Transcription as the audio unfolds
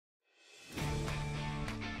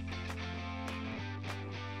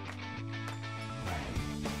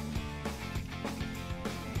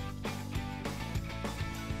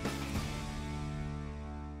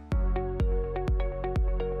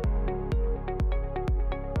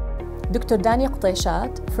Dr. Dani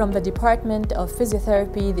Qtayshat from the Department of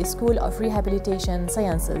Physiotherapy, the School of Rehabilitation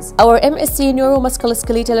Sciences. Our MSc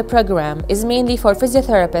Neuromusculoskeletal program is mainly for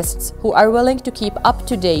physiotherapists who are willing to keep up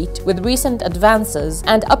to date with recent advances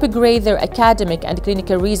and upgrade their academic and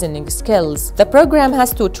clinical reasoning skills. The program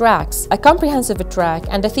has 2 tracks, a comprehensive track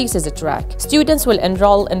and a thesis track. Students will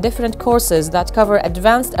enroll in different courses that cover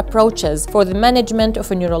advanced approaches for the management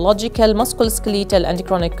of neurological, musculoskeletal, and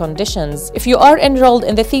chronic conditions. If you are enrolled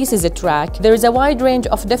in the thesis track, there is a wide range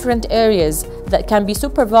of different areas that can be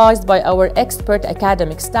supervised by our expert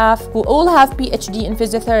academic staff who all have PhD in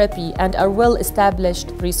physiotherapy and are well-established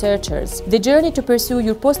researchers. The journey to pursue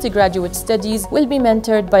your postgraduate studies will be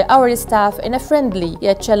mentored by our staff in a friendly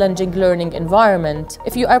yet challenging learning environment.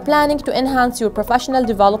 If you are planning to enhance your professional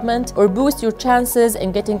development or boost your chances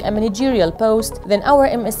in getting a managerial post, then our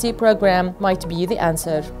MSc program might be the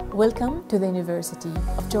answer. Welcome to the University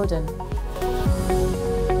of Jordan.